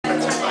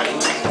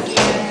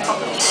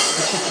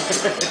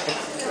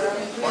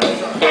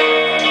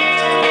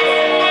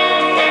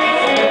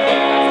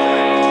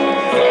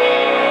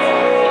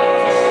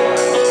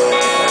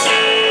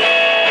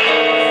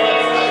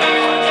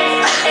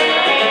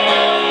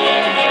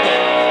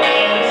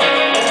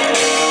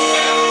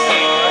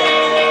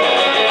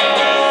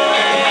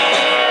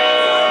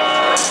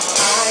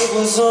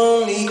was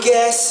only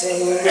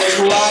guessing that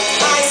what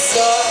I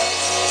saw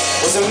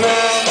was a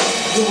man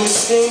who was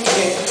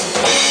thinking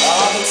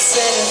of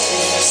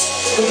obscenities.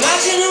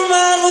 Imagine a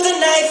man with a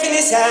knife in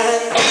his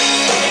hand.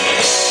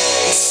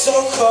 It's so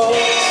cold.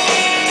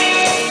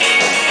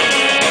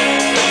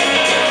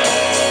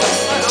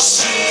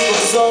 She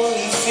was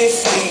only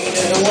 15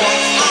 and what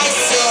I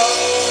saw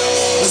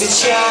was a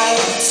child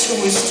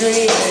who was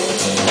dreaming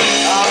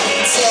of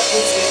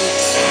integrity.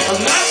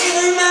 Imagine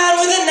a man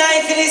with a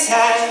knife in his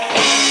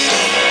hand.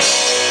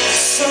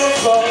 So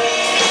cold,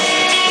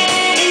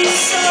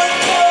 so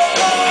cold.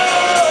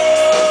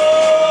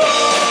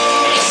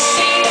 You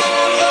see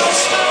all those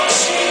smoke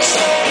streets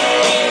that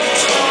you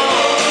draw.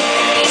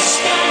 He's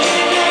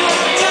standing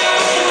up,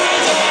 down.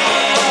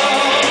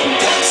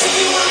 Dance if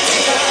you want to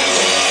dance.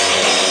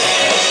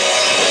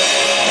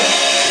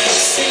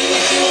 Sing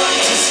if you want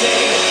to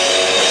sing.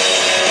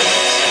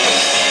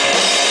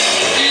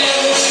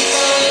 Love we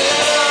fall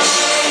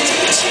along to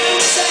the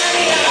truth and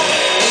the art.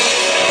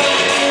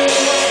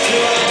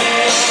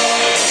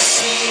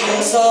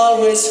 Was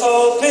always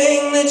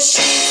hoping that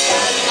she'd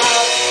stand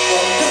out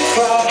from the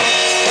crowd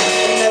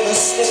and never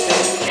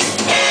slipping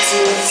to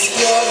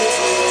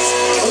obscurities.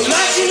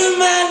 Imagine a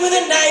man with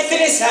a knife in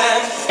his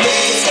hand, looking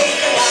to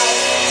take a life,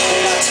 but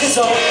not his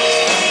own.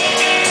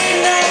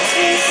 Not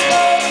his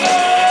own.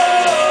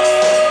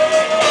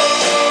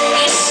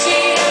 You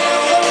see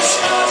all those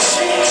small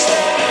streets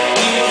that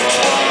you've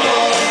come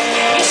on.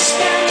 You're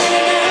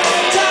standing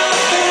up,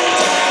 dark and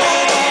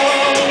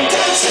down.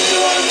 Dance if you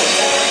want to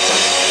dance.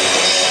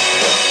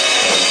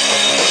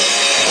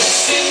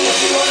 Sing if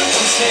you want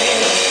to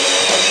sing.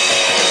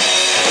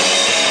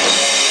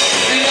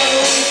 Love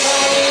we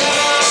fall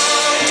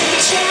along to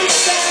the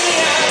chance and the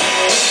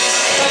eye.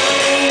 Found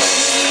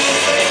new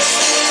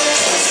faces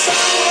for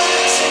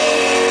someone to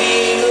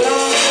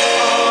belong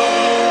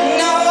on.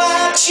 Now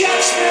our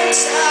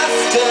judgments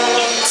after